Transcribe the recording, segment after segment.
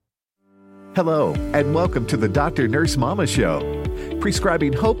Hello, and welcome to the Dr. Nurse Mama Show,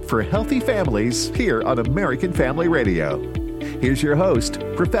 prescribing hope for healthy families here on American Family Radio. Here's your host,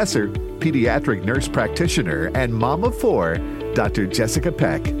 Professor, Pediatric Nurse Practitioner, and Mom of Four, Dr. Jessica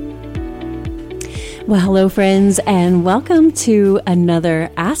Peck. Well, hello, friends, and welcome to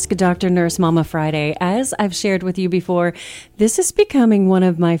another Ask Dr. Nurse Mama Friday. As I've shared with you before, this is becoming one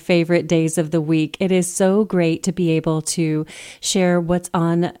of my favorite days of the week. It is so great to be able to share what's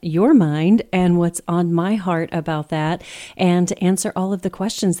on your mind and what's on my heart about that, and to answer all of the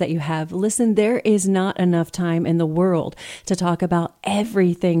questions that you have. Listen, there is not enough time in the world to talk about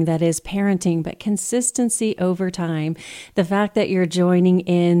everything that is parenting, but consistency over time. The fact that you're joining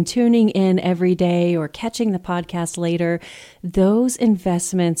in, tuning in every day, or catching the podcast later, those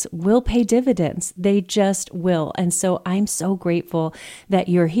investments will pay dividends. They just will. And so I'm so grateful that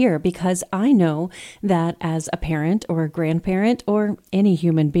you're here, because I know that as a parent or a grandparent or any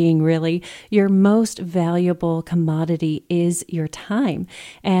human being really, your most valuable commodity is your time.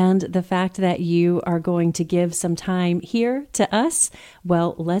 And the fact that you are going to give some time here to us,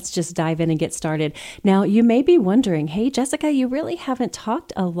 well, let's just dive in and get started. Now, you may be wondering, hey, Jessica, you really haven't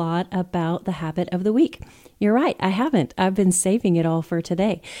talked a lot about the habit of the week. You're right, I haven't. I've been saving it all for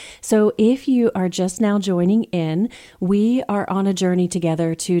today. So if you are just now joining in, we are on a journey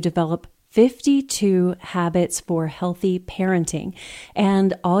together to develop 52 habits for healthy parenting.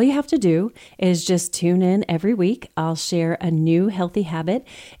 And all you have to do is just tune in every week. I'll share a new healthy habit.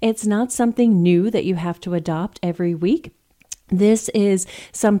 It's not something new that you have to adopt every week. This is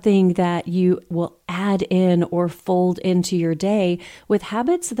something that you will add in or fold into your day with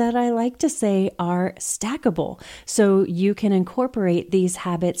habits that I like to say are stackable. So you can incorporate these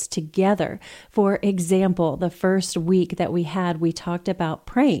habits together. For example, the first week that we talked about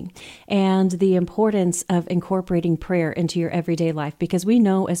praying and the importance of incorporating prayer into your everyday life, because we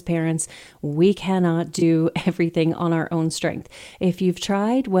know as parents, we cannot do everything on our own strength. If you've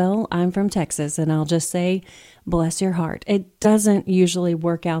tried, well, I'm from Texas, and I'll just say, bless your heart. It doesn't usually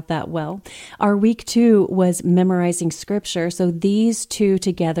work out that well. Our week 2 was memorizing scripture. So these two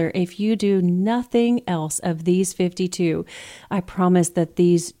together, if you do nothing else of these 52, I promise that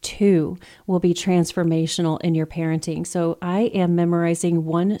these two will be transformational in your parenting. So I am memorizing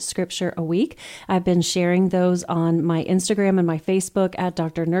one scripture a week. I've been sharing those on my Instagram and my Facebook at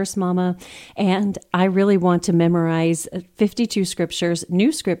Dr. Nurse Mama. And I really want to memorize 52 scriptures,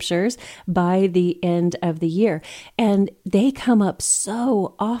 new scriptures, by the end of the year. And they come up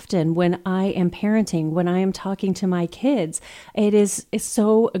so often when I am parenting, when I am talking to my kids. It's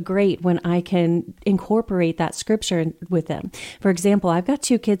so great when I can incorporate that scripture with them. For example, I've got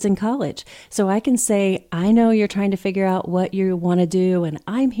 2 kids in college, so I can say, I know you're trying to figure out what you want to do, and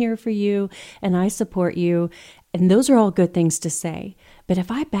I'm here for you, and I support you. And those are all good things to say. But if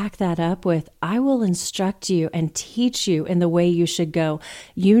I back that up with, I will instruct you and teach you in the way you should go,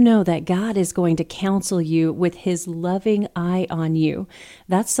 you know that God is going to counsel you with his loving eye on you.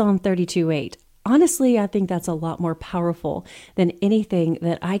 That's Psalm 32:8. Honestly, I think that's a lot more powerful than anything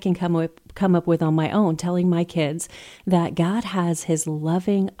that I can come up with on my own, telling my kids that God has his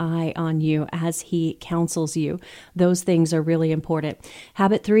loving eye on you as he counsels you. Those things are really important.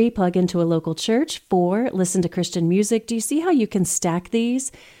 Habit 3, plug into a local church. 4, listen to Christian music. Do you see how you can stack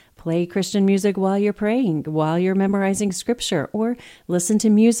these? Play Christian music while you're praying, while you're memorizing scripture, or listen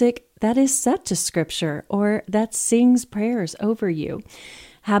to music that is set to scripture or that sings prayers over you.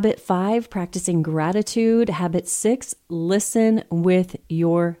 Habit 5, practicing gratitude. Habit 6, listen with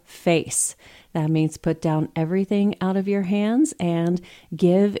your face. That means put down everything out of your hands and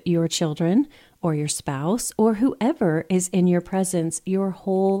give your children or your spouse or whoever is in your presence your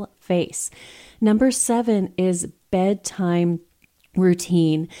whole face. Number 7 is bedtime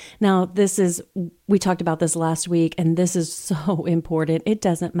routine. Now, we talked about this last week, and this is so important. It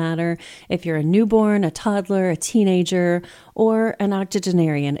doesn't matter if you're a newborn, a toddler, a teenager, or an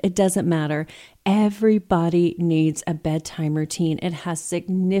octogenarian. It doesn't matter. Everybody needs a bedtime routine. It has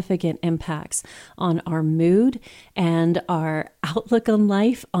significant impacts on our mood and our outlook on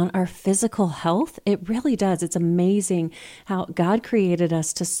life, on our physical health. It really does. It's amazing how God created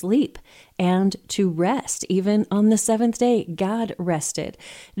us to sleep and to rest. Even on the 7th day, God rested.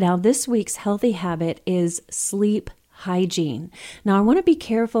 Now, this week's healthy habit is sleep hygiene. Now, I want to be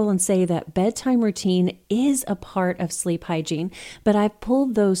careful and say that bedtime routine is a part of sleep hygiene, but I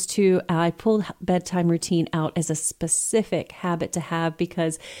pulled bedtime routine out as a specific habit to have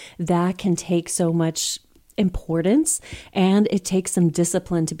because that can take so much importance and it takes some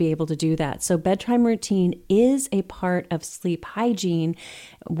discipline to be able to do that. So bedtime routine is a part of sleep hygiene.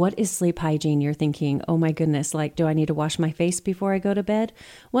 What is sleep hygiene? You're thinking, oh my goodness, like, do I need to wash my face before I go to bed?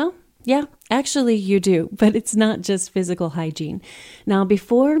 Well, Yeah, actually you do, but it's not just physical hygiene. Now,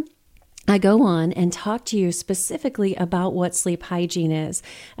 before I go on and talk to you specifically about what sleep hygiene is,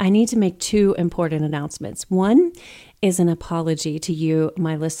 I need to make two important announcements. One is an apology to you,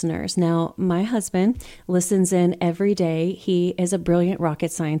 my listeners. Now, my husband listens in every day. He is a brilliant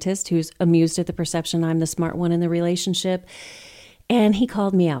rocket scientist who's amused at the perception I'm the smart one in the relationship. And he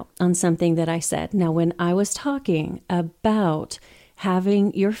called me out on something that I said. Now, when I was talking about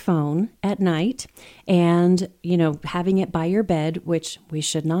having your phone at night and, having it by your bed, which we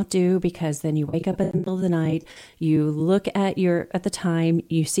should not do because then you wake up in the middle of the night, you look at the time,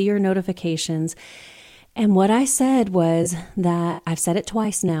 you see your notifications. And what I said was that, I've said it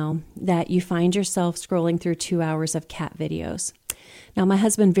twice now, that you find yourself scrolling through 2 hours of cat videos. Now, my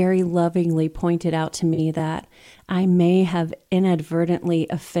husband very lovingly pointed out to me that I may have inadvertently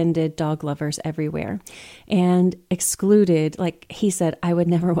offended dog lovers everywhere and excluded, like he said, I would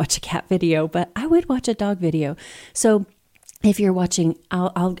never watch a cat video, but I would watch a dog video. So if you're watching,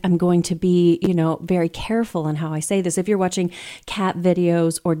 I'm going to be, very careful in how I say this. If you're watching cat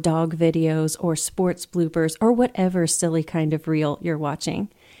videos or dog videos or sports bloopers or whatever silly kind of reel you're watching,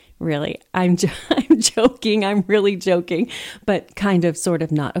 really, I'm joking. I'm really joking, but kind of, sort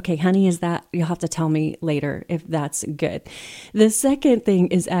of not. Okay, honey, you'll have to tell me later if that's good. The second thing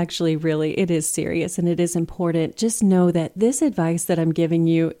is actually it is serious and it is important. Just know that this advice that I'm giving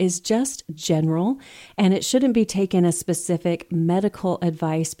you is just general and it shouldn't be taken as specific medical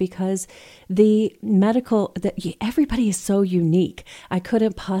advice because everybody is so unique. I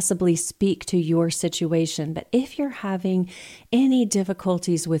couldn't possibly speak to your situation, but if you're having any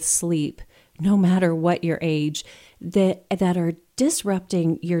difficulties with sleep, no matter what your age, that are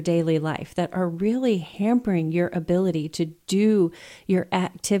disrupting your daily life, that are really hampering your ability to do your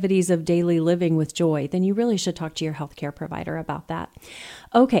activities of daily living with joy, then you really should talk to your healthcare provider about that.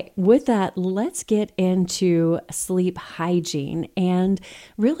 Okay, with that, let's get into sleep hygiene. And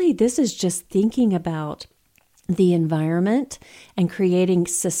really, this is just thinking about the environment and creating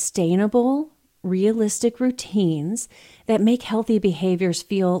sustainable, realistic routines that make healthy behaviors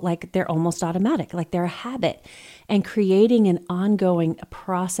feel like they're almost automatic, like they're a habit, and creating an ongoing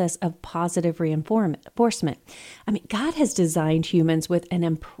process of positive reinforcement. I mean, God has designed humans with an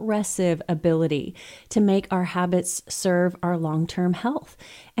impressive ability to make our habits serve our long-term health.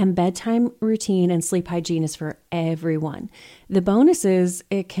 And bedtime routine and sleep hygiene is for everyone. The bonus is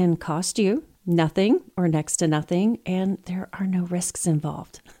it can cost you nothing or next to nothing, and there are no risks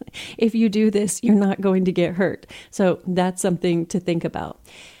involved. If you do this, you're not going to get hurt. So that's something to think about.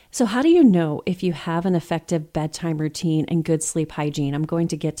 So how do you know if you have an effective bedtime routine and good sleep hygiene? I'm going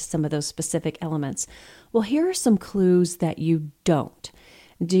to get to some of those specific elements. Well, here are some clues that you don't.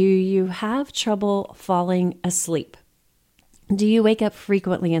 Do you have trouble falling asleep? Do you wake up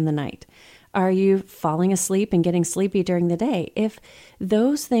frequently in the night? Are you falling asleep and getting sleepy during the day? If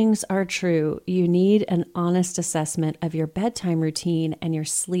those things are true, you need an honest assessment of your bedtime routine and your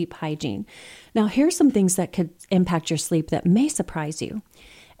sleep hygiene. Now, here's some things that could impact your sleep that may surprise you.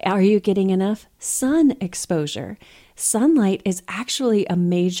 Are you getting enough sun exposure? Sunlight is actually a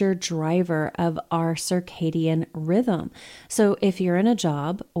major driver of our circadian rhythm. So if you're in a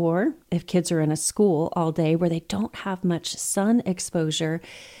job or if kids are in a school all day where they don't have much sun exposure,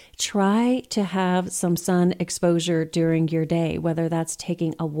 try to have some sun exposure during your day, whether that's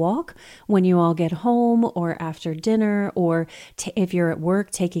taking a walk when you all get home or after dinner, or if you're at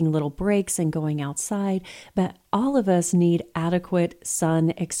work, taking little breaks and going outside. But all of us need adequate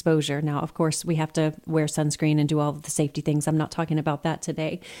sun exposure. Now, of course, we have to wear sunscreen and do all of the safety things. I'm not talking about that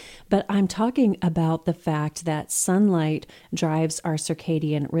today, but I'm talking about the fact that sunlight drives our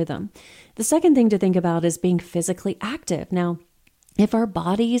circadian rhythm. The second thing to think about is being physically active. Now, if our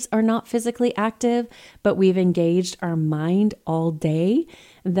bodies are not physically active, but we've engaged our mind all day,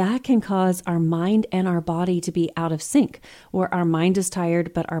 that can cause our mind and our body to be out of sync, where our mind is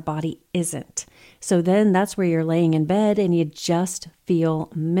tired, but our body isn't. So then that's where you're laying in bed and you just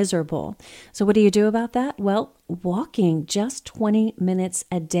feel miserable. So what do you do about that? Well, walking just 20 minutes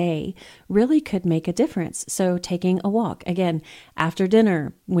a day really could make a difference. So taking a walk, again, after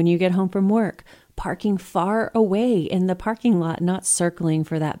dinner, when you get home from work, parking far away in the parking lot, not circling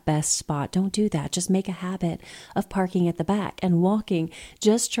for that best spot. Don't do that. Just make a habit of parking at the back and walking.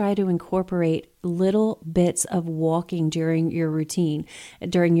 Just try to incorporate little bits of walking during your routine,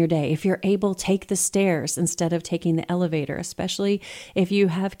 during your day. If you're able, take the stairs instead of taking the elevator, especially if you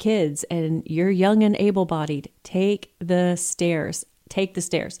have kids and you're young and able-bodied. Take the stairs. Take the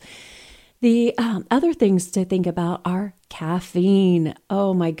stairs. The other things to think about are caffeine.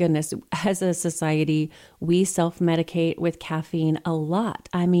 Oh my goodness. As a society, we self-medicate with caffeine a lot.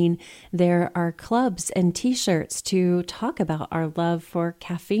 I mean, there are clubs and t-shirts to talk about our love for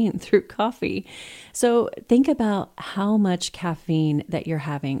caffeine through coffee. So think about how much caffeine that you're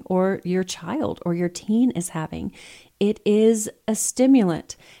having, or your child or your teen is having. It is a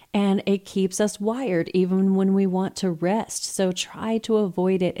stimulant, and it keeps us wired even when we want to rest. So try to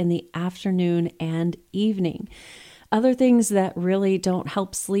avoid it in the afternoon and evening. Other things that really don't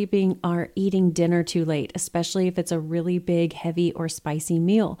help sleeping are eating dinner too late, especially if it's a really big, heavy, or spicy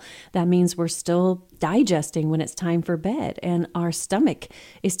meal. That means we're still digesting when it's time for bed, and our stomach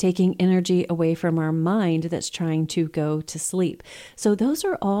is taking energy away from our mind that's trying to go to sleep. So those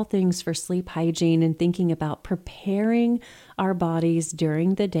are all things for sleep hygiene and thinking about preparing our bodies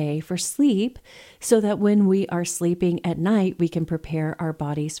during the day for sleep so that when we are sleeping at night, we can prepare our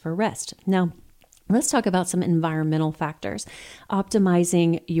bodies for rest. Now, let's talk about some environmental factors.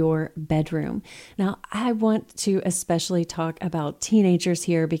 Optimizing your bedroom. Now, I want to especially talk about teenagers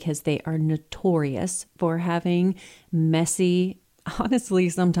here because they are notorious for having messy, honestly,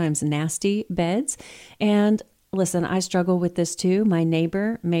 sometimes nasty beds. And listen, I struggle with this too. My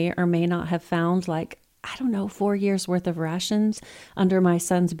neighbor may or may not have found 4 years worth of rations under my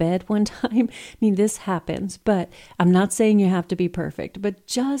son's bed one time. I mean, this happens, but I'm not saying you have to be perfect, but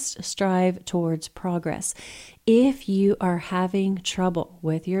just strive towards progress. If you are having trouble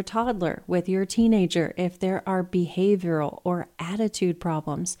with your toddler, with your teenager, if there are behavioral or attitude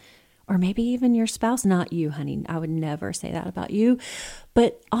problems, or maybe even your spouse, not you, honey, I would never say that about you,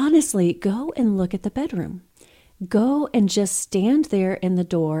 but honestly, go and look at the bedroom. Go and just stand there in the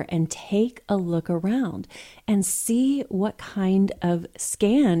door and take a look around and see what kind of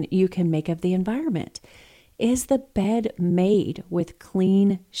scan you can make of the environment. Is the bed made with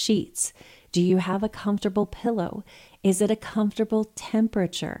clean sheets? Do you have a comfortable pillow? Is it a comfortable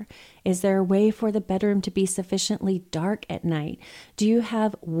temperature? Is there a way for the bedroom to be sufficiently dark at night? Do you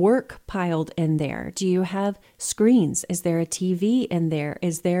have work piled in there? Do you have screens? Is there a TV in there?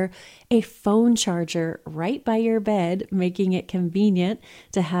 Is there a phone charger right by your bed, making it convenient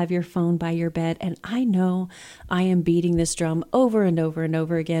to have your phone by your bed? And I know I am beating this drum over and over and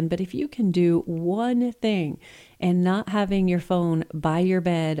over again, but if you can do one thing and not having your phone by your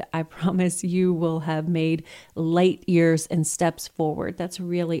bed, I promise you will have made light years and steps forward. That's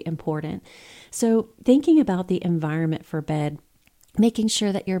really important. So thinking about the environment for bed, making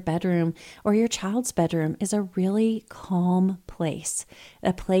sure that your bedroom or your child's bedroom is a really calm place,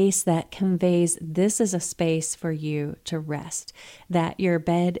 a place that conveys this is a space for you to rest, that your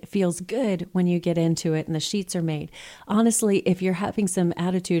bed feels good when you get into it and the sheets are made. Honestly, if you're having some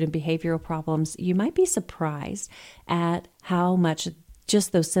attitude and behavioral problems, you might be surprised at how much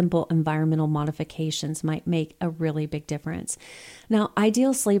just those simple environmental modifications might make a really big difference. Now,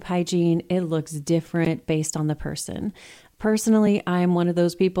 ideal sleep hygiene, it looks different based on the person. Personally, I'm one of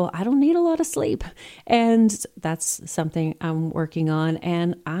those people, I don't need a lot of sleep. And that's something I'm working on.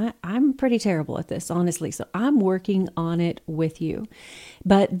 And I'm pretty terrible at this, honestly. So I'm working on it with you.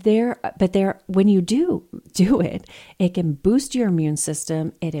 But when you do it, it can boost your immune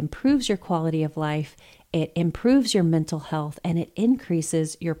system. It improves your quality of life. It improves your mental health, and it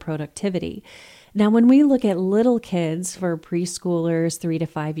increases your productivity. Now, when we look at little kids for preschoolers, 3 to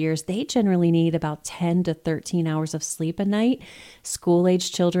 5 years, they generally need about 10 to 13 hours of sleep a night.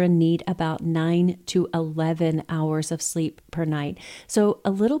 School-age children need about 9 to 11 hours of sleep per night. So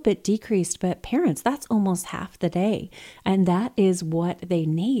a little bit decreased, but parents, that's almost half the day. And that is what they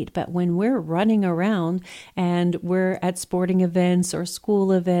need. But when we're running around and we're at sporting events or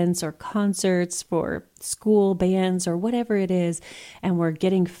school events or concerts for school bands or whatever it is, and we're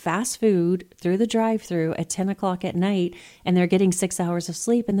getting fast food through the drive-thru at 10 o'clock at night, and they're getting 6 hours of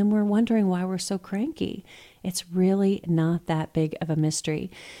sleep, and then we're wondering why we're so cranky. It's really not that big of a mystery.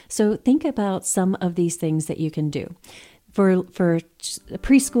 So think about some of these things that you can do. For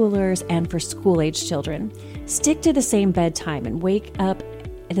preschoolers and for school-age children, stick to the same bedtime and wake up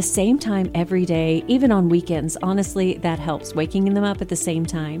at the same time every day, even on weekends. Honestly, that helps, waking them up at the same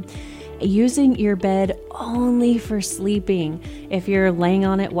time. Using your bed only for sleeping. If you're laying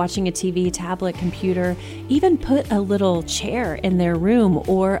on it, watching a TV, tablet, computer, even put a little chair in their room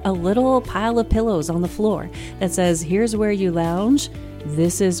or a little pile of pillows on the floor that says, here's where you lounge,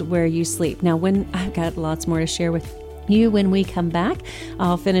 this is where you sleep. Now, I've got lots more to share with you when we come back.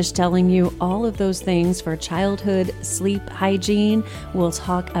 I'll finish telling you all of those things for childhood sleep hygiene. We'll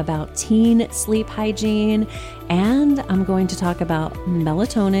talk about teen sleep hygiene, and I'm going to talk about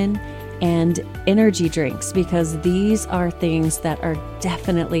melatonin and energy drinks, because these are things that are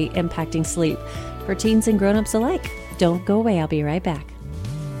definitely impacting sleep for teens and grown-ups alike. Don't go away. I'll be right back.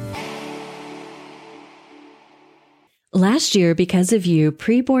 Last year, because of you,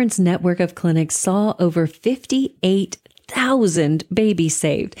 Preborn's network of clinics saw over 58,000 babies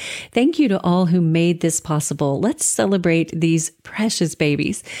saved. Thank you to all who made this possible. Let's celebrate these precious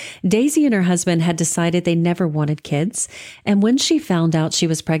babies. Daisy and her husband had decided they never wanted kids, and when she found out she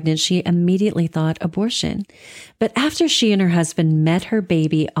was pregnant, she immediately thought abortion. But after she and her husband met her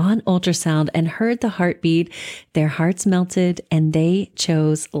baby on ultrasound and heard the heartbeat, their hearts melted and they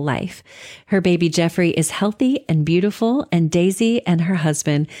chose life. Her baby Jeffrey is healthy and beautiful, and Daisy and her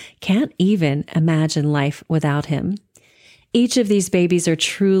husband can't even imagine life without him. Each of these babies are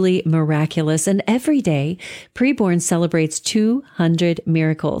truly miraculous, and every day, Preborn celebrates 200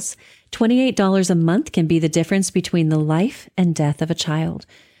 miracles. $28 a month can be the difference between the life and death of a child.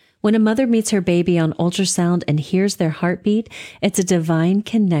 When a mother meets her baby on ultrasound and hears their heartbeat, it's a divine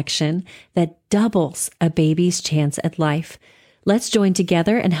connection that doubles a baby's chance at life. Let's join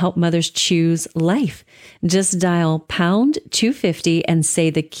together and help mothers choose life. Just dial pound 250 and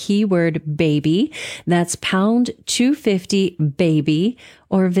say the keyword baby. That's pound 250 baby,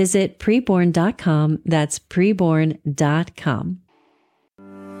 or visit preborn.com. That's preborn.com.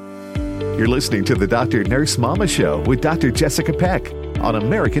 You're listening to the Dr. Nurse Mama Show with Dr. Jessica Peck on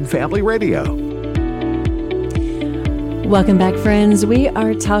American Family Radio. Welcome back, friends. We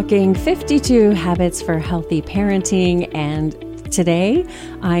are talking 52 habits for healthy parenting, and today,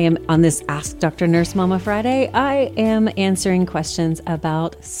 I am on this Ask Dr. Nurse Mama Friday. I am answering questions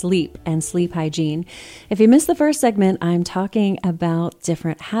about sleep and sleep hygiene. If you missed the first segment, I'm talking about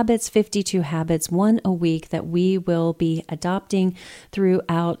different habits, 52 habits, one a week that we will be adopting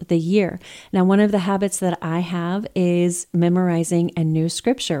throughout the year. Now, one of the habits that I have is memorizing a new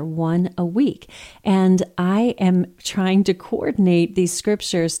scripture, one a week. And I am trying to coordinate these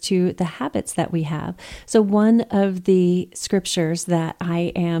scriptures to the habits that we have. So one of the scriptures that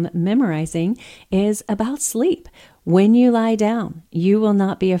I am memorizing is about sleep. When you lie down, you will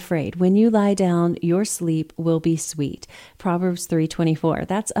not be afraid. When you lie down, your sleep will be sweet. Proverbs 3:24.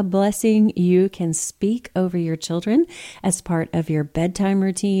 That's a blessing you can speak over your children as part of your bedtime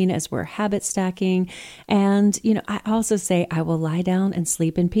routine, as we're habit stacking. And, I also say, I will lie down and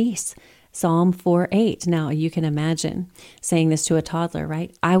sleep in peace. Psalm 4:8. Now, you can imagine saying this to a toddler,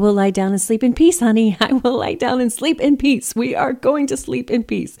 right? I will lie down and sleep in peace, honey. I will lie down and sleep in peace. We are going to sleep in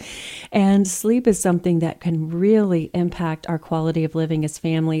peace. And sleep is something that can really impact our quality of living as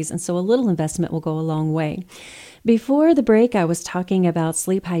families. And so a little investment will go a long way. Before the break, I was talking about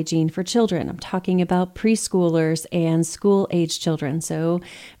sleep hygiene for children. I'm talking about preschoolers and school-age children. So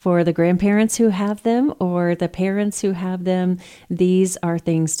for the grandparents who have them or the parents who have them, these are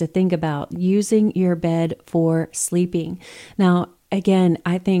things to think about. Using your bed for sleeping. Now, again,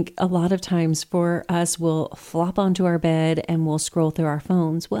 I think a lot of times for us, we'll flop onto our bed and we'll scroll through our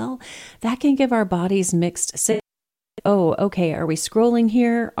phones. Well, that can give our bodies mixed signals. Oh, okay, are we scrolling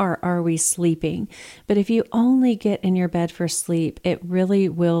here or are we sleeping? But if you only get in your bed for sleep, it really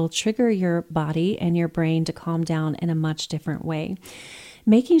will trigger your body and your brain to calm down in a much different way.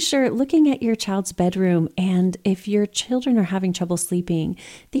 Making sure, looking at your child's bedroom, and if your children are having trouble sleeping,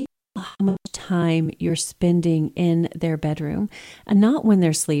 think about how much time you're spending in their bedroom, and not when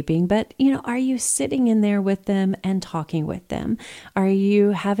they're sleeping, but, are you sitting in there with them and talking with them? Are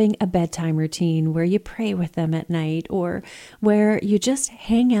you having a bedtime routine where you pray with them at night, or where you just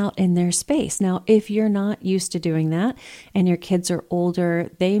hang out in their space? Now, if you're not used to doing that and your kids are older,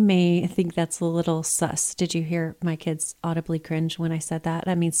 they may think that's a little sus. Did you hear my kids audibly cringe when I said that?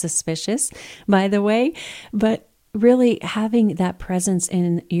 I mean, suspicious, by the way, but really having that presence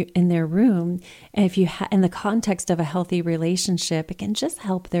in their room, if you in the context of a healthy relationship, it can just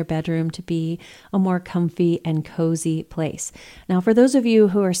help their bedroom to be a more comfy and cozy place. Now, for those of you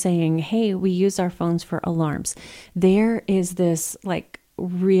who are saying, hey, we use our phones for alarms, there is this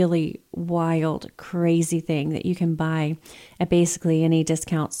really wild, crazy thing that you can buy at basically any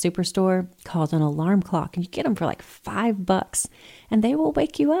discount superstore called an alarm clock. And you get them for $5 and they will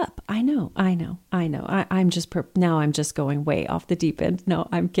wake you up. I know. I'm just going way off the deep end. No,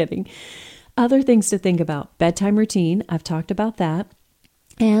 I'm kidding. Other things to think about. Bedtime routine. I've talked about that.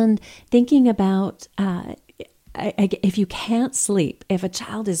 And thinking about, if you can't sleep, if a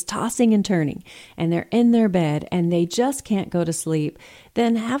child is tossing and turning and they're in their bed and they just can't go to sleep,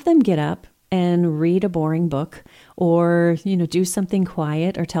 then have them get up and read a boring book, or, do something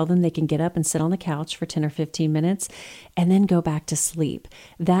quiet, or tell them they can get up and sit on the couch for 10 or 15 minutes and then go back to sleep.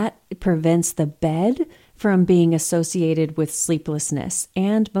 That prevents the bed from being associated with sleeplessness.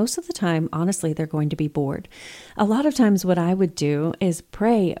 And most of the time, honestly, they're going to be bored. A lot of times what I would do is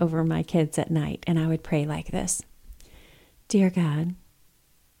pray over my kids at night, and I would pray like this. Dear God,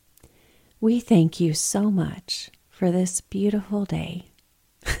 we thank you so much for this beautiful day.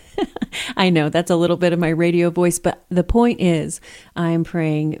 I know that's a little bit of my radio voice, but the point is I'm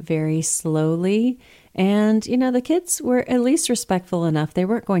praying very slowly. And, the kids were at least respectful enough. They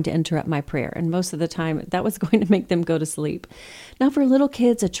weren't going to interrupt my prayer. And most of the time, that was going to make them go to sleep. Now, for little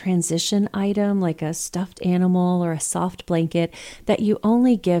kids, a transition item like a stuffed animal or a soft blanket that you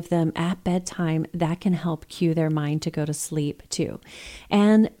only give them at bedtime, that can help cue their mind to go to sleep too.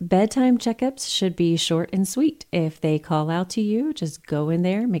 And bedtime checkups should be short and sweet. If they call out to you, just go in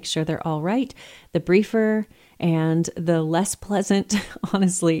there, make sure they're all right. The briefer and the less pleasant,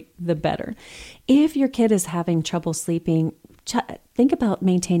 honestly, the better. If your kid is having trouble sleeping, think about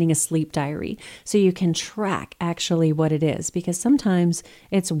maintaining a sleep diary so you can track actually what it is, because sometimes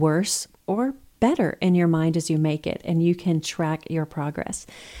it's worse or better in your mind as you make it, and you can track your progress.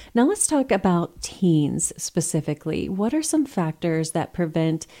 Now let's talk about teens specifically. What are some factors that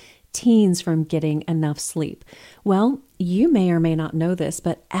prevent teens from getting enough sleep? Well, you may or may not know this,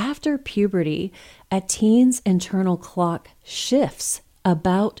 but after puberty, a teen's internal clock shifts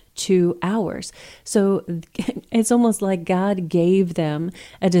about 2 hours. So it's almost like God gave them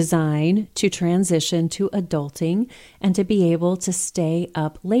a design to transition to adulting and to be able to stay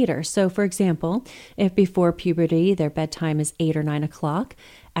up later. So for example, if before puberty their bedtime is 8 or 9 o'clock,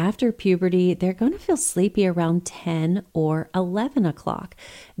 after puberty, they're going to feel sleepy around 10 or 11 o'clock.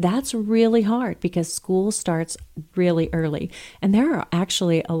 That's really hard because school starts really early. And there are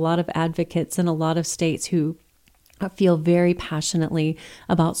actually a lot of advocates in a lot of states who feel very passionately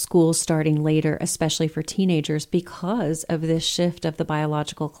about school starting later, especially for teenagers, because of this shift of the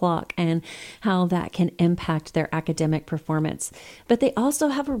biological clock and how that can impact their academic performance. But they also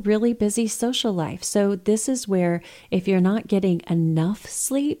have a really busy social life. So this is where if you're not getting enough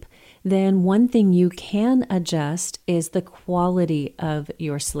sleep, then one thing you can adjust is the quality of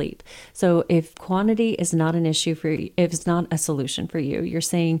your sleep. So if quantity is not an issue for you, if it's not a solution for you, you're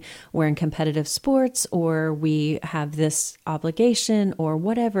saying we're in competitive sports or we have this obligation or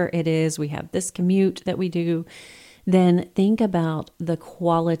whatever it is, we have this commute that we do, then think about the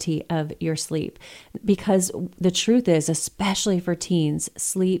quality of your sleep. Because the truth is, especially for teens,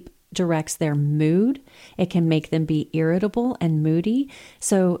 sleep directs their mood. It can make them be irritable and moody.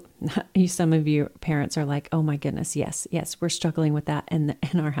 So some of you parents are like, oh my goodness, yes, we're struggling with that in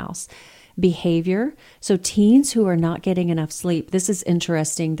our house. Behavior. So teens who are not getting enough sleep, this is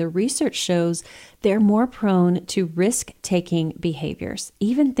interesting. The research shows they're more prone to risk-taking behaviors,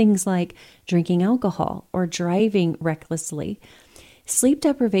 even things like drinking alcohol or driving recklessly. Sleep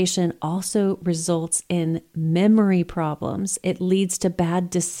deprivation also results in memory problems. It leads to bad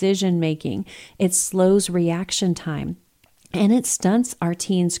decision making. It slows reaction time. And it stunts our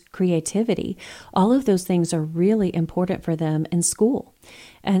teens' creativity. All of those things are really important for them in school.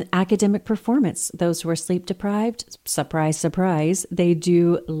 And academic performance, those who are sleep deprived, surprise, surprise, they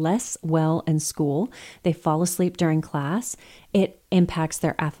do less well in school. They fall asleep during class. It impacts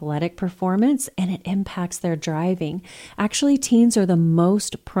their athletic performance and it impacts their driving. Actually, teens are the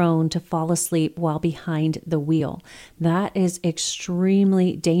most prone to fall asleep while behind the wheel. That is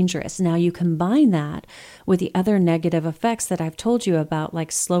extremely dangerous. Now, you combine that with the other negative effects that I've told you about,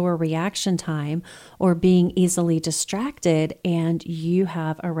 like slower reaction time or being easily distracted, and you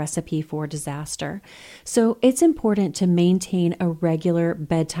have a recipe for disaster. So it's important to maintain a regular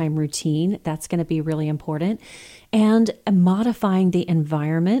bedtime routine. That's going to be really important. And modifying the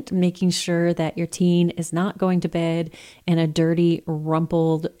environment, making sure that your teen is not going to bed in a dirty,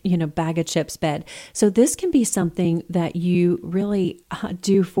 rumpled, bag of chips bed. So this can be something that you really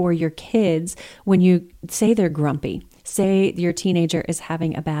do for your kids when you say they're grumpy. Say your teenager is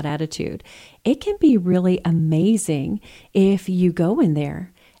having a bad attitude. It can be really amazing if you go in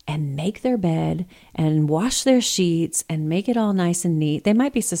there and make their bed and wash their sheets and make it all nice and neat. They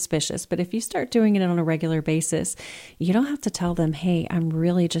might be suspicious, but if you start doing it on a regular basis, you don't have to tell them, hey, I'm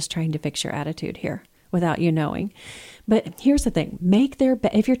really just trying to fix your attitude here without you knowing. But here's the thing, make their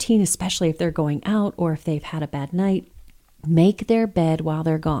bed, if your teen, especially if they're going out or if they've had a bad night, make their bed while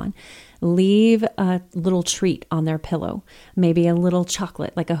they're gone. Leave a little treat on their pillow, maybe a little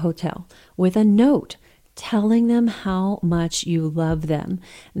chocolate like a hotel with a note telling them how much you love them.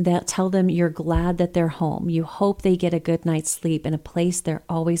 Tell them you're glad that they're home. You hope they get a good night's sleep in a place they're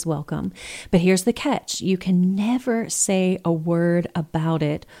always welcome. But here's the catch. You can never say a word about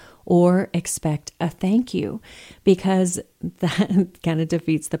it or expect a thank you, because that kind of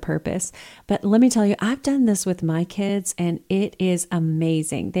defeats the purpose. But let me tell you, I've done this with my kids and it is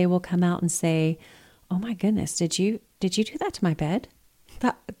amazing. They will come out and say, "Oh my goodness, did you do that to my bed?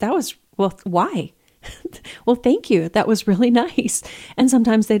 That was, well, why?" Well, thank you. That was really nice. And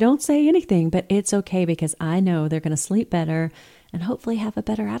sometimes they don't say anything, but it's okay because I know they're going to sleep better and hopefully have a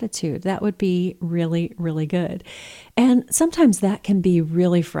better attitude. That would be really, really good. And sometimes that can be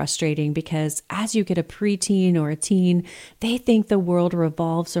really frustrating because as you get a preteen or a teen, they think the world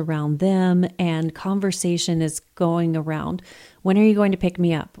revolves around them and conversation is going around. When are you going to pick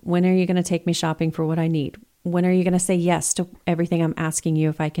me up? When are you going to take me shopping for what I need? When are you going to say yes to everything I'm asking you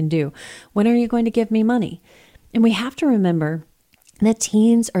if I can do? When are you going to give me money? And we have to remember that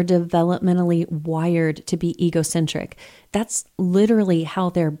teens are developmentally wired to be egocentric. That's literally how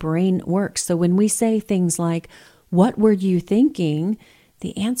their brain works. So when we say things like, "What were you thinking?"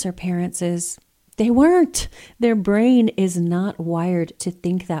 the answer, parents, is they weren't. Their brain is not wired to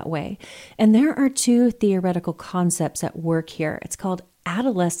think that way. And there are two theoretical concepts at work here. It's called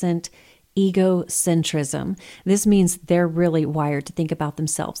adolescent egocentrism. This means they're really wired to think about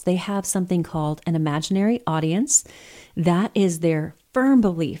themselves. They have something called an imaginary audience. That is their firm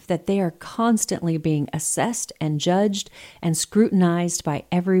belief that they are constantly being assessed and judged and scrutinized by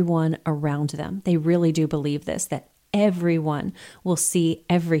everyone around them. They really do believe this, that everyone will see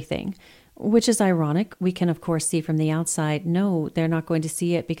everything, which is ironic. We can, of course, see from the outside, no, they're not going to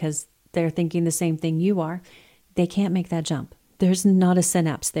see it because they're thinking the same thing you are. They can't make that jump. There's not a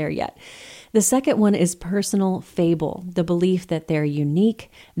synapse there yet. The second one is personal fable, the belief that they're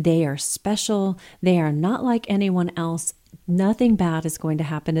unique, they are special, they are not like anyone else, nothing bad is going to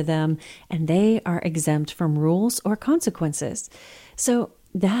happen to them, and they are exempt from rules or consequences. So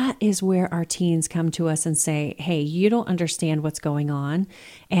that is where our teens come to us and say, "Hey, you don't understand what's going on.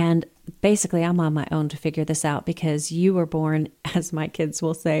 And basically, I'm on my own to figure this out because you were born," as my kids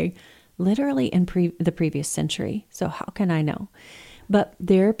will say, literally in the previous century. So how can I know? But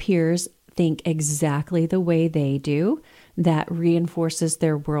their peers think exactly the way they do. That reinforces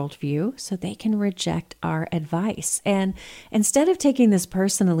their worldview, so they can reject our advice. And instead of taking this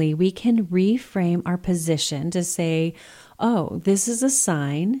personally, we can reframe our position to say, "Oh, this is a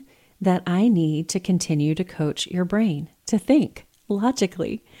sign that I need to continue to coach your brain to think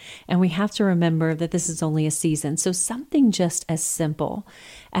logically." And we have to remember that this is only a season. So something just as simple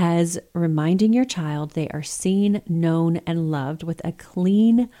as reminding your child they are seen, known, and loved with a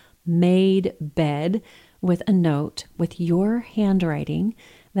clean made bed with a note with your handwriting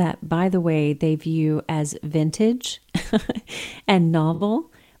that, by the way, they view as vintage and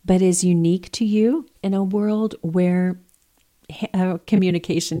novel, but is unique to you in a world where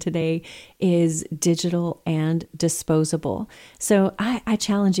communication today is digital and disposable. So I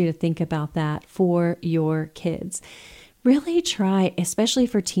challenge you to think about that for your kids. Really try, especially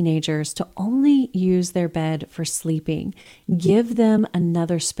for teenagers, to only use their bed for sleeping. Give them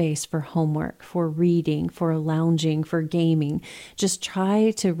another space for homework, for reading, for lounging, for gaming. Just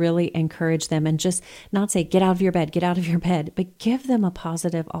try to really encourage them and just not say, "Get out of your bed, get out of your bed," but give them a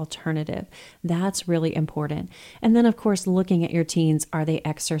positive alternative. That's really important. And then, of course, looking at your teens, are they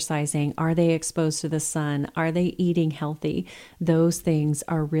exercising? Are they exposed to the sun? Are they eating healthy? Those things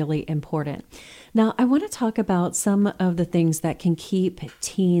are really important. Now, I want to talk about some of the things that can keep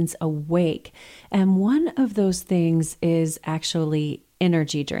teens awake. And one of those things is actually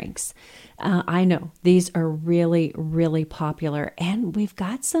energy drinks. I know these are really, really popular, and we've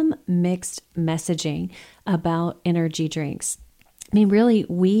got some mixed messaging about energy drinks. I mean, really,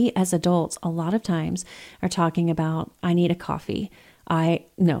 we as adults, a lot of times are talking about, "I need a coffee."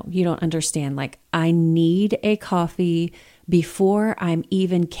 No, you don't understand. Like, I need a coffee before I'm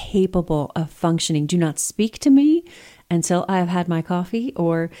even capable of functioning. Do not speak to me until I've had my coffee.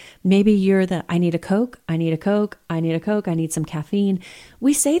 Or maybe you're I need a Coke, I need a Coke, I need a Coke, I need some caffeine.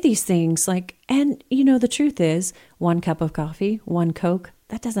 We say these things and the truth is 1 cup of coffee, 1 Coke,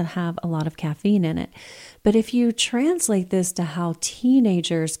 that doesn't have a lot of caffeine in it. But if you translate this to how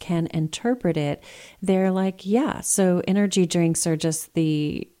teenagers can interpret it, they're like, yeah, so energy drinks are just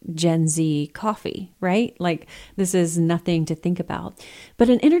the Gen Z coffee, right? Like, this is nothing to think about. But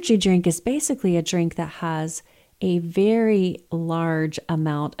an energy drink is basically a drink that has a very large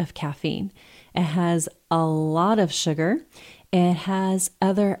amount of caffeine. It has a lot of sugar. It has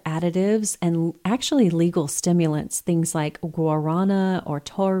other additives and actually legal stimulants, things like guarana or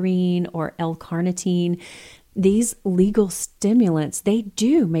taurine or L-carnitine. These legal stimulants, they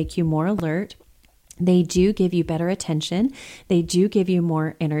do make you more alert. They do give you better attention. They do give you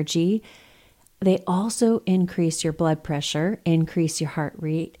more energy. They also increase your blood pressure, increase your heart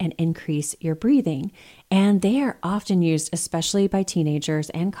rate, and increase your breathing. And they are often used, especially by teenagers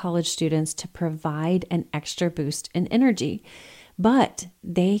and college students, to provide an extra boost in energy. But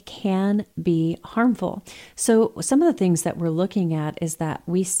they can be harmful. So some of the things that we're looking at is that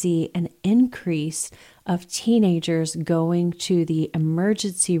we see an increase of teenagers going to the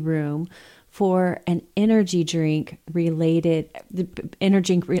emergency room for an energy drink related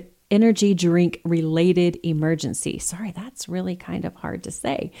emergency. Sorry, that's really kind of hard to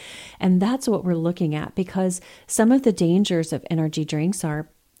say. And that's what we're looking at, because some of the dangers of energy drinks are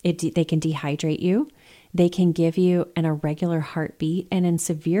they can dehydrate you. They can give you an irregular heartbeat, and in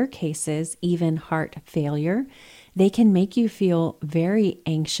severe cases, even heart failure. They can make you feel very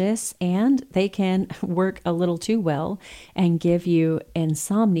anxious, and they can work a little too well and give you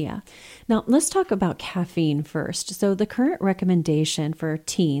insomnia. Now, let's talk about caffeine first. So the current recommendation for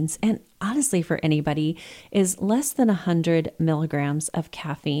teens, and honestly for anybody, is less than 100 milligrams of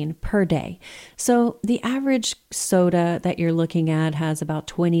caffeine per day. So the average soda that you're looking at has about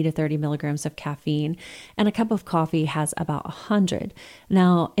 20 to 30 milligrams of caffeine, and a cup of coffee has about 100.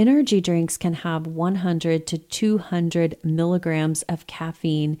 Now, energy drinks can have 100 to 200 milligrams of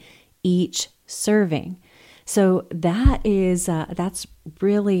caffeine each serving. So that's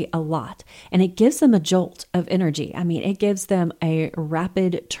really a lot. And it gives them a jolt of energy. I mean, it gives them a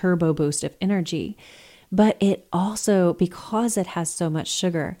rapid turbo boost of energy. But it also, because it has so much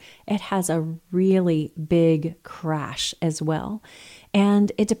sugar, it has a really big crash as well.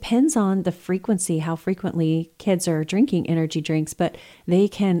 And it depends on the frequency, how frequently kids are drinking energy drinks, but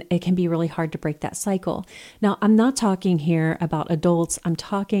it can be really hard to break that cycle. Now, I'm not talking here about adults. I'm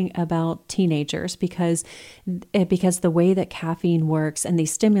talking about teenagers, because the way that caffeine works and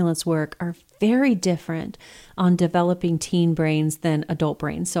these stimulants work are very different on developing teen brains than adult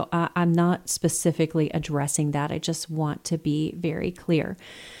brains. So I'm not specifically addressing that. I just want to be very clear.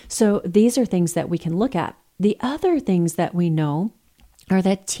 So these are things that we can look at. The other things that we know are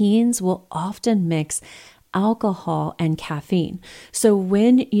that teens will often mix alcohol and caffeine. So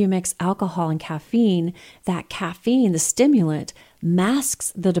when you mix alcohol and caffeine, that caffeine, the stimulant,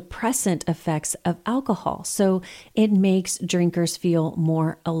 masks the depressant effects of alcohol. So it makes drinkers feel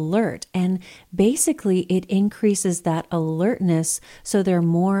more alert. And basically it increases that alertness so they're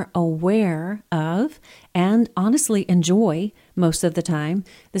more aware of, and honestly enjoy most of the time,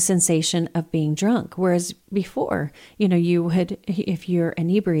 the sensation of being drunk. Whereas before, if you're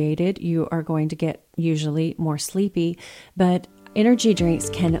inebriated, you are going to get usually more sleepy, but energy drinks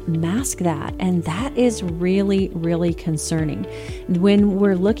can mask that, and that is really, really concerning. When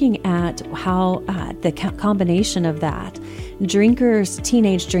we're looking at how the combination of that,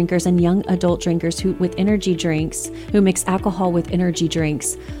 teenage drinkers and young adult drinkers who mix alcohol with energy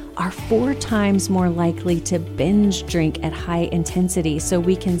drinks are 4 times more likely to binge drink at high intensity. So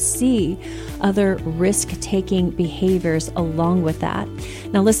we can see other risk-taking behaviors along with that.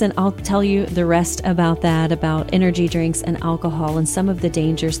 Now listen, I'll tell you the rest about energy drinks and alcohol and some of the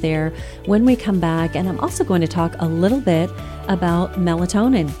dangers there when we come back. And I'm also going to talk a little bit about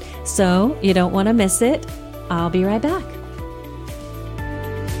melatonin. So you don't want to miss it. I'll be right back.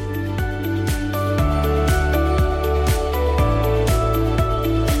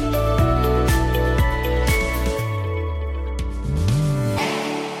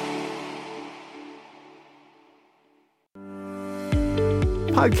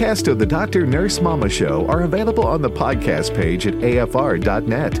 Podcasts of the Dr. Nurse Mama Show are available on the podcast page at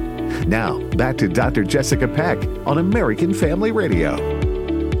afr.net. Now, back to Dr. Jessica Peck on American Family Radio.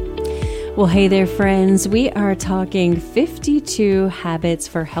 Well, hey there, friends. We are talking 52 habits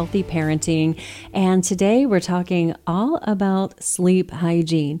for healthy parenting. And today we're talking all about sleep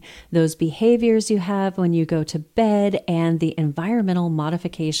hygiene, those behaviors you have when you go to bed and the environmental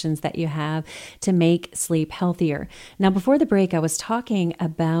modifications that you have to make sleep healthier. Now, before the break, I was talking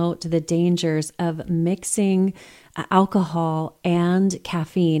about the dangers of mixing alcohol and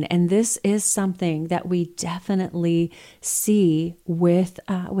caffeine. And this is something that we definitely see with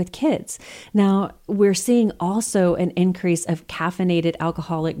kids. Now, we're seeing also an increase of caffeinated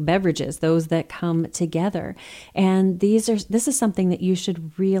alcoholic beverages, those that come together. And this is something that you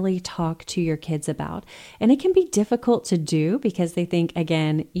should really talk to your kids about. And it can be difficult to do because they think,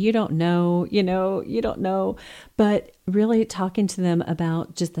 again, you don't know. But really talking to them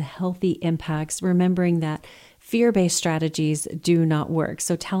about just the healthy impacts, remembering that fear-based strategies do not work.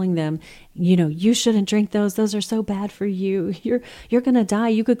 So telling them, you shouldn't drink those. Those are so bad for you. You're going to die.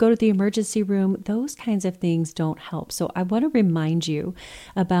 You could go to the emergency room. Those kinds of things don't help. So I want to remind you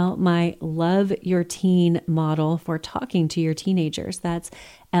about my Love Your Teen model for talking to your teenagers. That's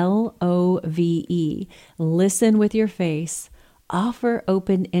LOVE. Listen with your face, offer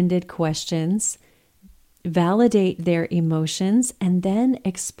open-ended questions, validate their emotions, and then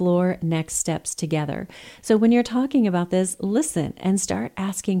explore next steps together. So when you're talking about this, listen and start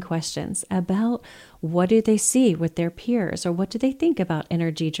asking questions about what do they see with their peers, or what do they think about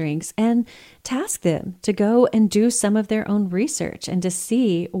energy drinks, and task them to go and do some of their own research and to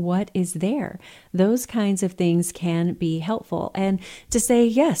see what is there. Those kinds of things can be helpful. And to say,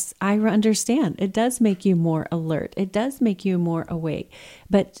 yes, I understand. It does make you more alert. It does make you more awake.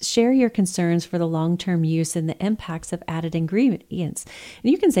 But share your concerns for the long-term use and the impacts of added ingredients.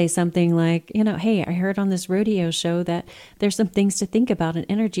 And you can say something like, hey, I heard on this rodeo show that there's some things to think about in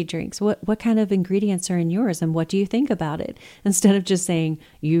energy drinks. What kind of ingredients are in yours, and what do you think about it? Instead of just saying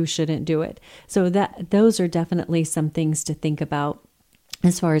you shouldn't do it. So those are definitely some things to think about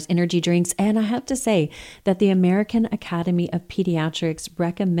as far as energy drinks. And I have to say that the American Academy of Pediatrics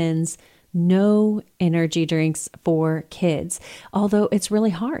recommends no energy drinks for kids, although it's really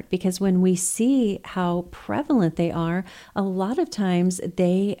hard because when we see how prevalent they are, a lot of times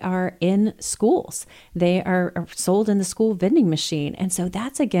they are in schools. They are sold in the school vending machine. And so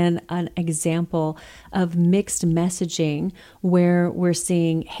that's, again, an example of mixed messaging where we're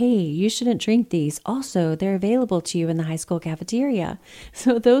seeing, hey, you shouldn't drink these. Also, they're available to you in the high school cafeteria.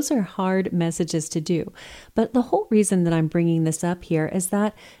 So those are hard messages to do. But the whole reason that I'm bringing this up here is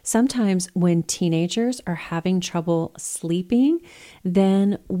that sometimes when teenagers are having trouble sleeping,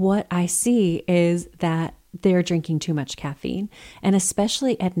 then what I see is that they're drinking too much caffeine. And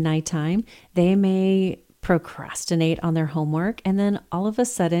especially at nighttime, they may procrastinate on their homework, and then all of a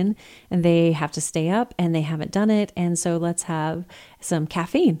sudden they have to stay up and they haven't done it. And so let's have some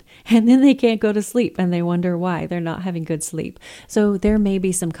caffeine, and then they can't go to sleep and they wonder why they're not having good sleep. So there may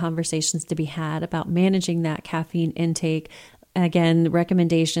be some conversations to be had about managing that caffeine intake. Again,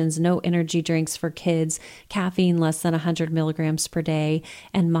 recommendations, no energy drinks for kids, caffeine less than 100 milligrams per day,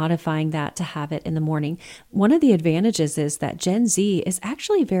 and modifying that to have it in the morning. One of the advantages is that Gen Z is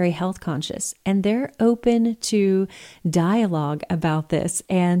actually very health conscious, and they're open to dialogue about this.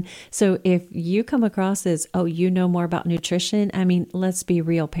 And so if you come across as, oh, you know more about nutrition, I mean, let's be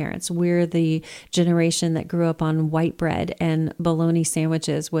real, parents. We're the generation that grew up on white bread and bologna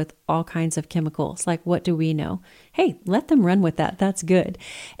sandwiches with all kinds of chemicals. Like, what do we know? Hey, let them run with that. That's good.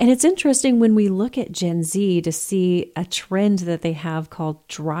 And it's interesting when we look at Gen Z to see a trend that they have called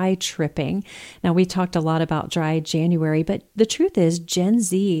dry tripping. Now, we talked a lot about dry January, but the truth is Gen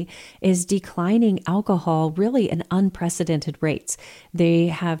Z is declining alcohol really in unprecedented rates. They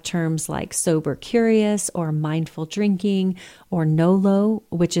have terms like sober curious or mindful drinking or NOLO,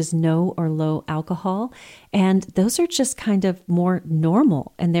 which is no or low alcohol. And those are just kind of more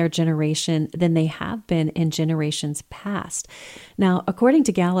normal in their generation than they have been in generations past. Now, according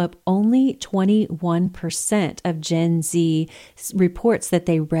to Gallup, only 21% of Gen Z reports that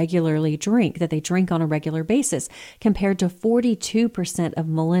they regularly drink, that they drink on a regular basis, compared to 42% of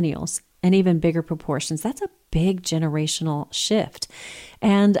millennials, and even bigger proportions. That's a big generational shift.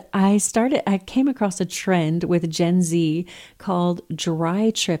 And I came across a trend with Gen Z called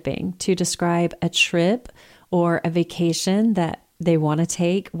dry tripping to describe a trip or a vacation that they want to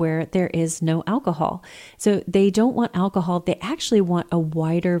take where there is no alcohol. So they don't want alcohol. They actually want a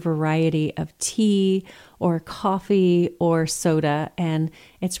wider variety of tea or coffee or soda. And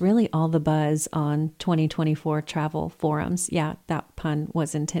it's really all the buzz on 2024 travel forums. Yeah, that pun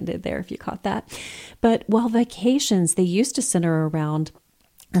was intended there if you caught that. But while vacations, they used to center around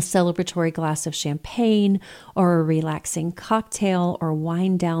a celebratory glass of champagne or a relaxing cocktail or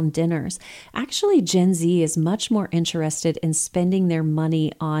wind down dinners. Actually, Gen Z is much more interested in spending their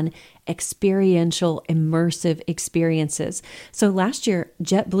money on experiential, immersive experiences. So last year,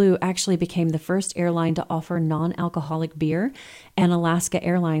 JetBlue actually became the first airline to offer non-alcoholic beer, and Alaska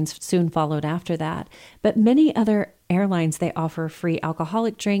Airlines soon followed after that. But many other airlines, they offer free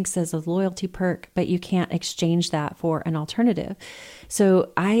alcoholic drinks as a loyalty perk, but you can't exchange that for an alternative.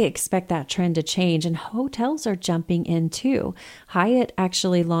 So I expect that trend to change, and hotels are jumping in too. Hyatt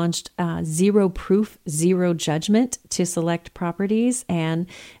actually launched zero proof, zero judgment to select properties, and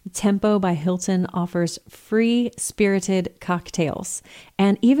Tempo by Hilton offers free spirited cocktails.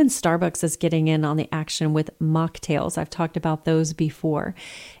 And even Starbucks is getting in on the action with mocktails. I've talked about those before.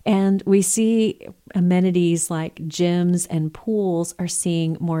 And we see amenities like gyms and pools are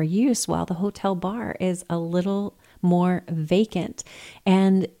seeing more use, while the hotel bar is a little more vacant.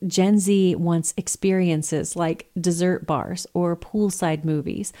 And Gen Z wants experiences like dessert bars or poolside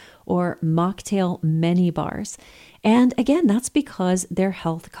movies or mocktail mini bars. And again, that's because they're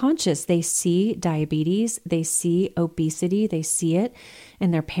health conscious. They see diabetes, they see obesity, they see it in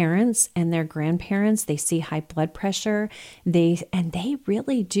their parents and their grandparents. They see high blood pressure. They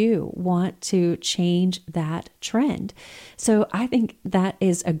really do want to change that trend. So I think that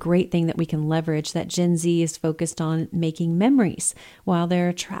is a great thing that we can leverage, that Gen Z is focused on making memories while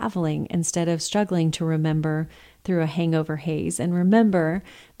they're traveling instead of struggling to remember through a hangover haze. And remember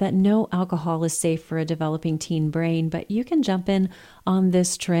that no alcohol is safe for a developing teen brain, but you can jump in on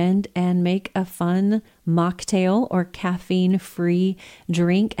this trend and make a fun mocktail or caffeine-free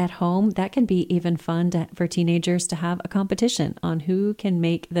drink at home. That can be even fun for teenagers to have a competition on who can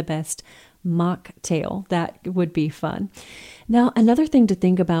make the best mocktail. That would be fun. Now, another thing to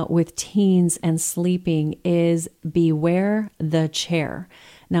think about with teens and sleeping is beware the chair.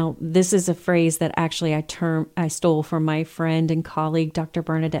 Now, this is a phrase that actually I stole from my friend and colleague, Dr.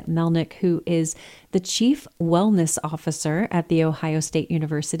 Bernadette Melnick, who is the Chief Wellness Officer at The Ohio State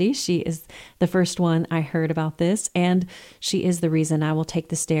University. She is the first one I heard about this, and she is the reason I will take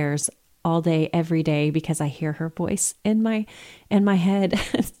the stairs all day, every day, because I hear her voice in my head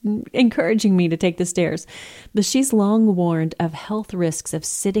encouraging me to take the stairs. But she's long warned of health risks of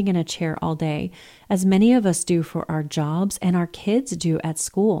sitting in a chair all day, as many of us do for our jobs and our kids do at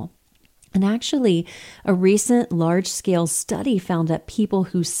school. And actually, a recent large-scale study found that people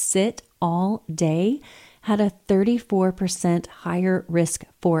who sit all day had a 34% higher risk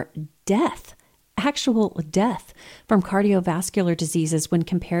for death, actual death from cardiovascular diseases when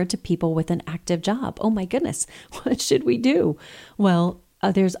compared to people with an active job. Oh my goodness, what should we do? Well,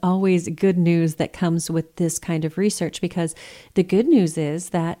 there's always good news that comes with this kind of research, because the good news is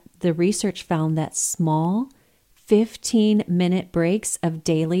that the research found that small 15-minute breaks of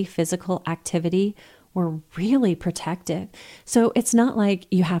daily physical activity were really protective. So it's not like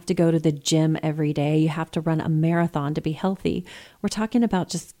you have to go to the gym every day. You have to run a marathon to be healthy. We're talking about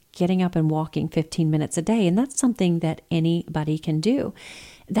just getting up and walking 15 minutes a day. And that's something that anybody can do.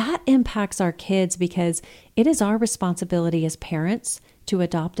 That impacts our kids because it is our responsibility as parents to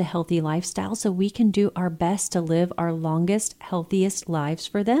adopt a healthy lifestyle so we can do our best to live our longest, healthiest lives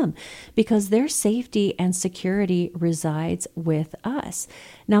for them, because their safety and security resides with us.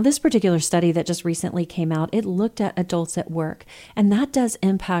 Now, this particular study that just recently came out, it looked at adults at work, and that does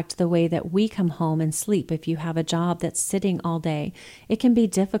impact the way that we come home and sleep. If you have a job that's sitting all day, it can be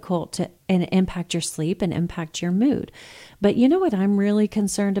difficult to impact your sleep and impact your mood. But you know what I'm really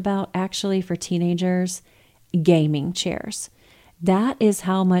concerned about actually for teenagers? Gaming chairs. That is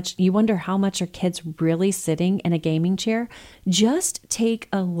how much, you wonder how much are kids really sitting in a gaming chair? Just take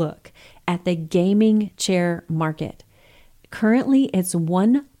a look at the gaming chair market. Currently, it's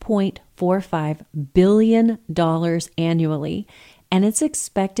 $1.45 billion annually, and it's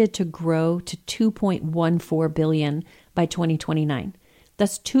expected to grow to $2.14 billion by 2029.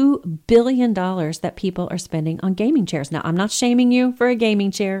 That's $2 billion that people are spending on gaming chairs. Now, I'm not shaming you for a gaming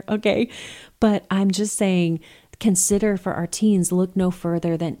chair, okay? But I'm just saying, consider for our teens, look no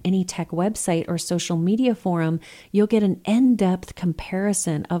further than any tech website or social media forum. You'll get an in-depth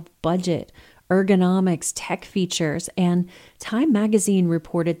comparison of budget, ergonomics, tech features, and Time Magazine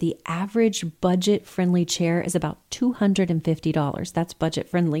reported the average budget-friendly chair is about $250. That's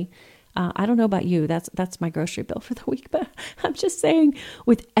budget-friendly. I don't know about you. That's my grocery bill for the week, but I'm just saying,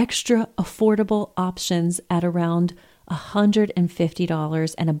 with extra affordable options at around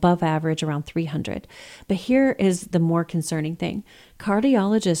 $150 and above average around $300. But here is the more concerning thing.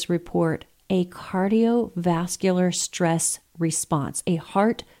 Cardiologists report a cardiovascular stress response, a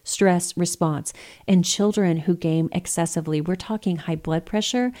heart stress response in children who game excessively. We're talking high blood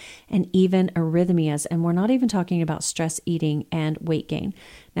pressure and even arrhythmias, and we're not even talking about stress eating and weight gain.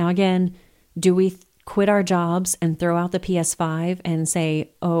 Now, again, do we quit our jobs and throw out the PS5 and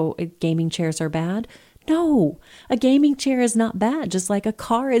say, oh, gaming chairs are bad? No, a gaming chair is not bad, just like a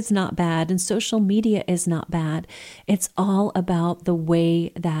car is not bad and social media is not bad. It's all about the way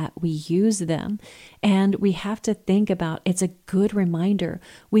that we use them. And we have to think about, it's a good reminder,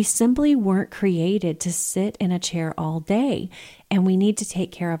 we simply weren't created to sit in a chair all day, and we need to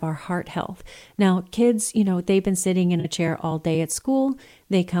take care of our heart health. Now, kids, they've been sitting in a chair all day at school.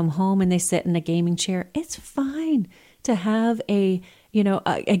 They come home and they sit in a gaming chair. It's fine to have a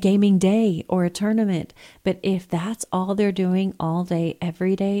a gaming day or a tournament. But if that's all they're doing all day,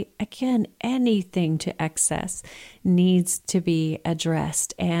 every day, again, anything to excess needs to be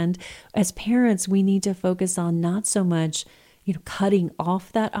addressed. And as parents, we need to focus on not so much cutting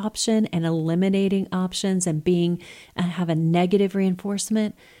off that option and eliminating options and have a negative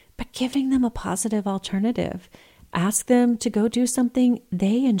reinforcement, but giving them a positive alternative. Ask them to go do something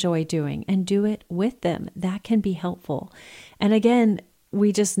they enjoy doing and do it with them. That can be helpful. And again,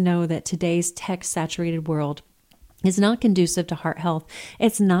 we just know that today's tech-saturated world is not conducive to heart health.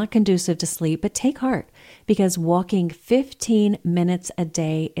 It's not conducive to sleep, but take heart, because walking 15 minutes a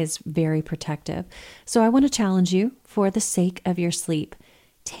day is very protective. So I want to challenge you, for the sake of your sleep,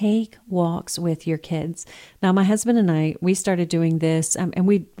 take walks with your kids. Now, my husband and I, we started doing this, and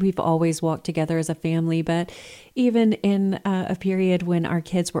we've always walked together as a family, but even in a period when our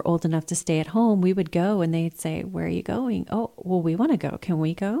kids were old enough to stay at home, we would go and they'd say, "Where are you going?" "Oh, well, we want to go. Can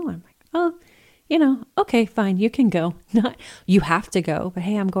we go?" I'm like, "Oh, okay, fine, you can go." Not you have to go, but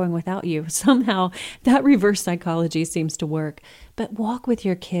hey, I'm going without you. Somehow that reverse psychology seems to work. But walk with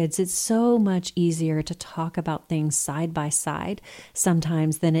your kids. It's so much easier to talk about things side by side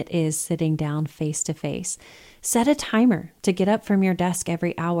sometimes than it is sitting down face to face. Set a timer to get up from your desk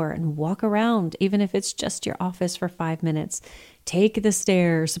every hour and walk around, even if it's just your office for 5 minutes. Take the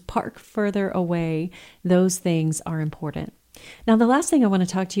stairs, park further away. Those things are important. Now, the last thing I want to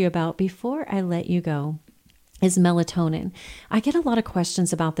talk to you about before I let you go is melatonin. I get a lot of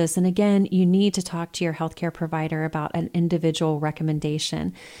questions about this. And again, you need to talk to your healthcare provider about an individual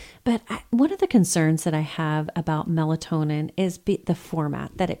recommendation. But one of the concerns that I have about melatonin is the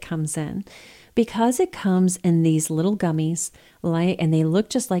format that it comes in. Because it comes in these little gummies, and they look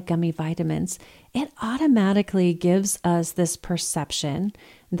just like gummy vitamins, it automatically gives us this perception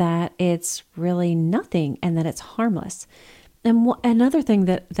that it's really nothing and that it's harmless. And another thing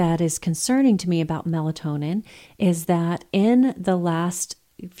that is concerning to me about melatonin is that in the last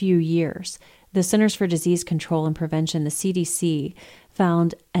few years, the Centers for Disease Control and Prevention, the CDC,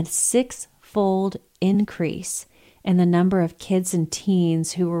 found a 6-fold increase in the number of kids and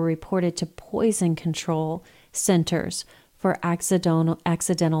teens who were reported to poison control centers for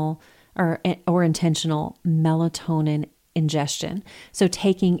accidental or intentional melatonin ingestion. So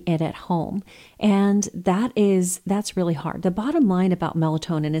taking it at home. And that's really hard. The bottom line about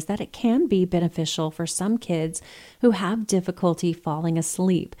melatonin is that it can be beneficial for some kids who have difficulty falling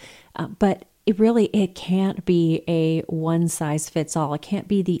asleep. But it can't be a one size fits all. It can't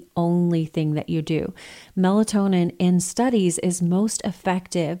be the only thing that you do. Melatonin in studies is most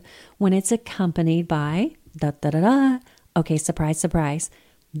effective when it's accompanied by okay, surprise, surprise,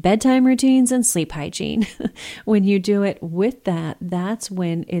 bedtime routines and sleep hygiene. When you do it with that, that's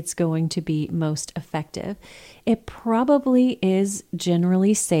when it's going to be most effective. It probably is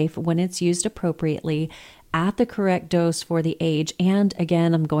generally safe when it's used appropriately at the correct dose for the age. And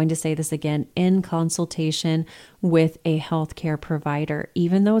again, I'm going to say this again, in consultation with a healthcare provider.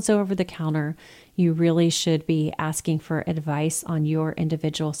 Even though it's over the counter, you really should be asking for advice on your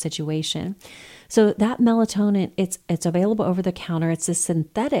individual situation. So that melatonin, it's available over the counter. It's a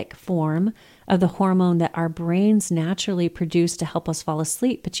synthetic form of the hormone that our brains naturally produce to help us fall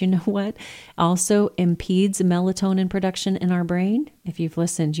asleep. But you know what also impedes melatonin production in our brain? If you've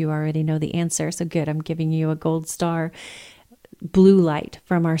listened, you already know the answer. So good, I'm giving you a gold star. Blue light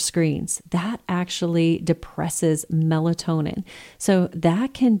from our screens. That actually depresses melatonin. So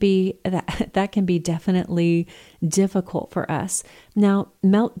that can be definitely difficult for us. Now,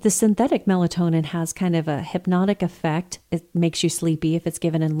 the synthetic melatonin has kind of a hypnotic effect. It makes you sleepy if it's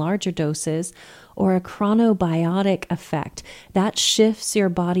given in larger doses, or a chronobiotic effect that shifts your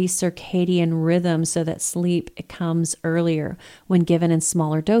body's circadian rhythm so that sleep comes earlier when given in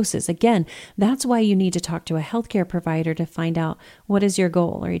smaller doses. Again, that's why you need to talk to a healthcare provider to find out, what is your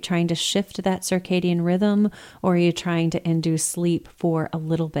goal? Are you trying to shift that circadian rhythm, or are you trying to induce sleep for a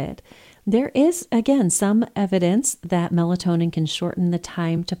little bit? There is, again, some evidence that melatonin can shorten the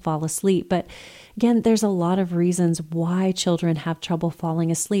time to fall asleep. But again, there's a lot of reasons why children have trouble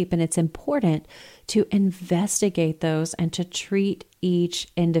falling asleep. And it's important to investigate those and to treat each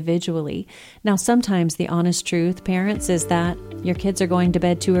individually. Now, sometimes the honest truth, parents, is that your kids are going to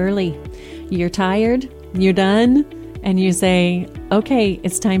bed too early. You're tired, you're done, and you say, okay,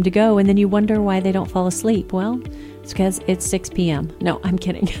 it's time to go. And then you wonder why they don't fall asleep. Well, it's because it's 6 p.m. No, I'm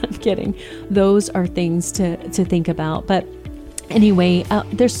kidding. I'm kidding. Those are things to think about. But anyway,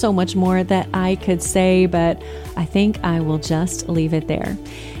 there's so much more that I could say, but I think I will just leave it there.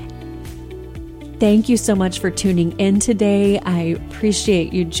 Thank you so much for tuning in today. I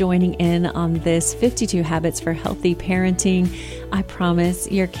appreciate you joining in on this 52 Habits for Healthy Parenting. I promise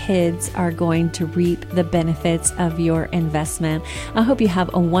your kids are going to reap the benefits of your investment. I hope you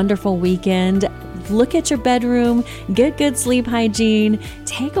have a wonderful weekend. Look at your bedroom, get good sleep hygiene,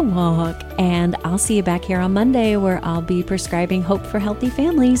 take a walk, and I'll see you back here on Monday where I'll be prescribing hope for healthy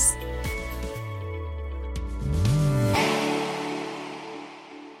families.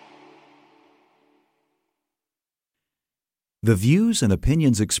 The views and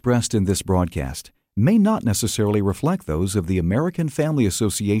opinions expressed in this broadcast may not necessarily reflect those of the American Family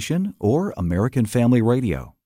Association or American Family Radio.